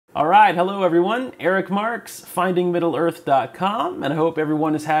All right, hello everyone. Eric Marks, findingmiddleearth.com, and I hope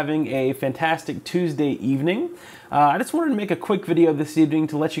everyone is having a fantastic Tuesday evening. I just wanted to make a quick video this evening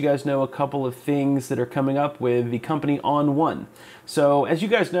to let you guys know a couple of things that are coming up with the company ON1. So, as you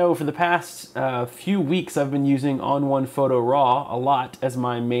guys know, for the past few weeks, I've been using ON1 Photo RAW a lot as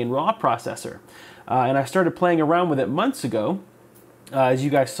my main RAW processor, and I started playing around with it months ago. As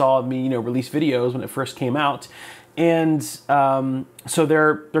you guys saw me, release videos when it first came out. And so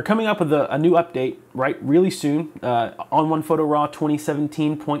they're coming up with a new update, right, really soon, ON1 Photo RAW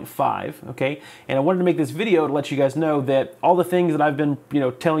 2017.5, okay? And I wanted to make this video to let you guys know that all the things that I've been,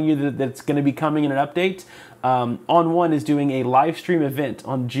 telling you that it's going to be coming in an update, ON1 is doing a live stream event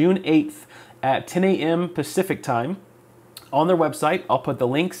on June 8th at 10 a.m. Pacific time. On their website. I'll put the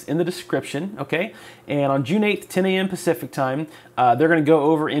links in the description, okay? And on June 8th, 10 a.m. Pacific time, they're gonna go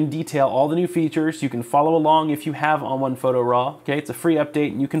over in detail all the new features. You can follow along if you have ON1 Photo RAW, okay? It's a free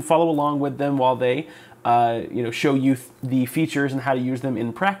update, and you can follow along with them while they, show you the features and how to use them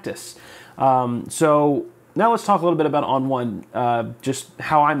in practice. So now let's talk a little bit about ON1, just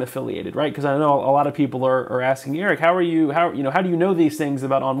how I'm affiliated, right? Because I know a lot of people are asking, Eric, how do you know these things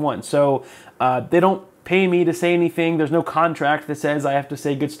about ON1? So they don't pay me to say anything. There's no contract that says I have to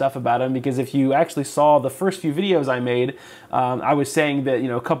say good stuff about them, because if you actually saw the first few videos I made, I was saying that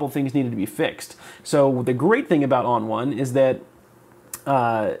a couple of things needed to be fixed. So the great thing about ON1 is that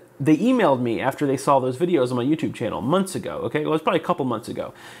they emailed me after they saw those videos on my YouTube channel months ago, okay? Well, it was probably a couple months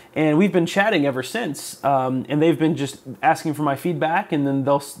ago. And we've been chatting ever since, and they've been just asking for my feedback, and then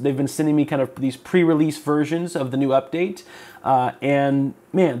they've been sending me kind of these pre-release versions of the new update. And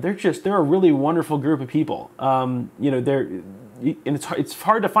man, they're a really wonderful group of people. And it's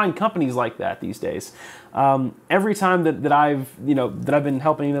hard to find companies like that these days. Every time that I've been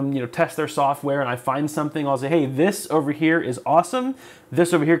helping them test their software, and I find something, I'll say, hey, this over here is awesome.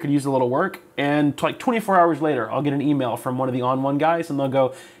 This over here could use a little work. And like 24 hours later, I'll get an email from one of the ON1 guys, and they'll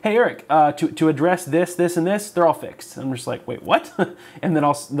go, hey Eric, to address this, this, and this, they're all fixed. I'm just like, wait, what? And then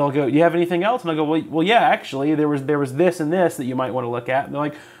they'll go, you have anything else? And I'll go, well, yeah, actually, there was this and this that you might want to look at. And they're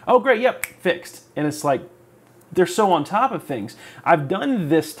like, oh great, yep, fixed. And it's like, they're so on top of things. I've done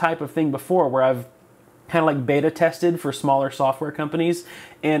this type of thing before where I've kind of like beta tested for smaller software companies,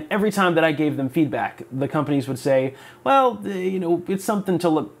 and every time that I gave them feedback, the companies would say, well, it's something to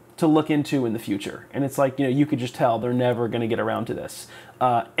look into in the future. And it's like, you could just tell they're never going to get around to this.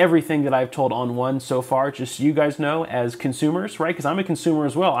 Everything that I've told ON1 so far, just so you guys know as consumers, right? Because I'm a consumer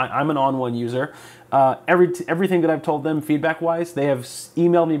as well. I'm an ON1 user. Everything that I've told them feedback-wise, they have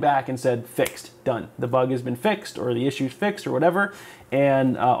emailed me back and said, fixed, done. The bug has been fixed, or the issue's fixed, or whatever.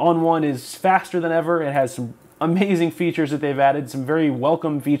 And ON1 is faster than ever. It has some amazing features that they've added, some very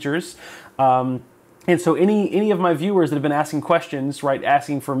welcome features. And so any of my viewers that have been asking questions, right,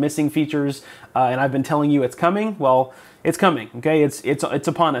 asking for missing features, and I've been telling you it's coming, well, it's coming, okay? It's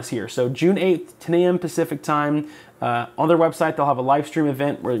upon us here. So June 8th, 10 a.m. Pacific time, on their website, they'll have a live stream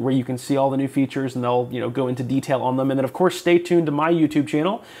event where you can see all the new features, and they'll go into detail on them. And then, of course, stay tuned to my YouTube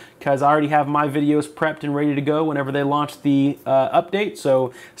channel, because I already have my videos prepped and ready to go whenever they launch the update.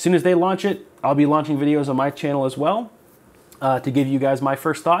 So as soon as they launch it, I'll be launching videos on my channel as well to give you guys my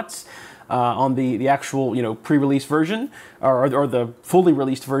first thoughts on the actual pre-release version, or the fully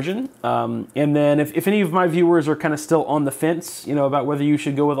released version. And then if any of my viewers are kind of still on the fence about whether you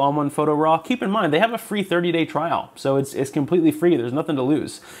should go with ON1 Photo RAW, keep in mind they have a free 30-day trial, so it's completely free. There's nothing to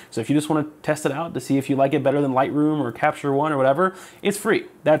lose. So if you just want to test it out to see if you like it better than Lightroom or Capture One or whatever, it's free.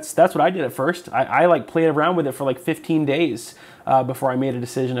 That's what I did at first. I like played around with it for like 15 days before I made a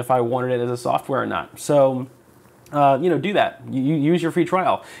decision if I wanted it as a software or not. So do that. You use your free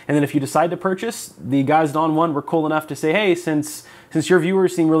trial. And then if you decide to purchase, the guys at ON1 were cool enough to say, hey, since your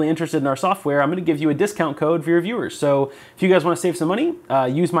viewers seem really interested in our software, I'm going to give you a discount code for your viewers. So if you guys want to save some money,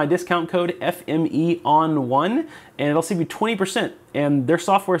 use my discount code FMEON1, and it'll save you 20%. And their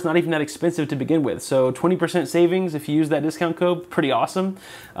software is not even that expensive to begin with. So 20% savings if you use that discount code, pretty awesome.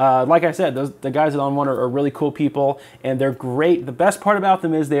 Like I said, the guys at ON1 are really cool people, and they're great. The best part about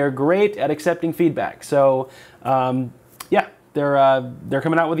them is they are great at accepting feedback. So yeah, they're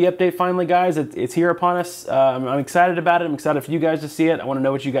coming out with the update finally, guys. It's here upon us. I'm excited about it. I'm excited for you guys to see it. I want to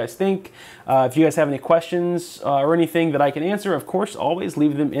know what you guys think. If you guys have any questions or anything that I can answer, of course, always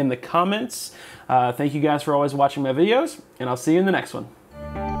leave them in the comments. Thank you guys for always watching my videos, and I'll see you in the next one.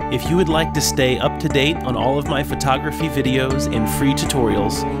 If you would like to stay up to date on all of my photography videos and free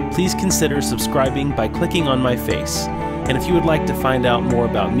tutorials, please consider subscribing by clicking on my face. And if you would like to find out more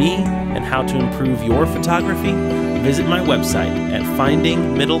about me and how to improve your photography, visit my website at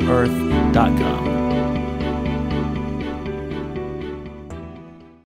findingmiddleearth.com.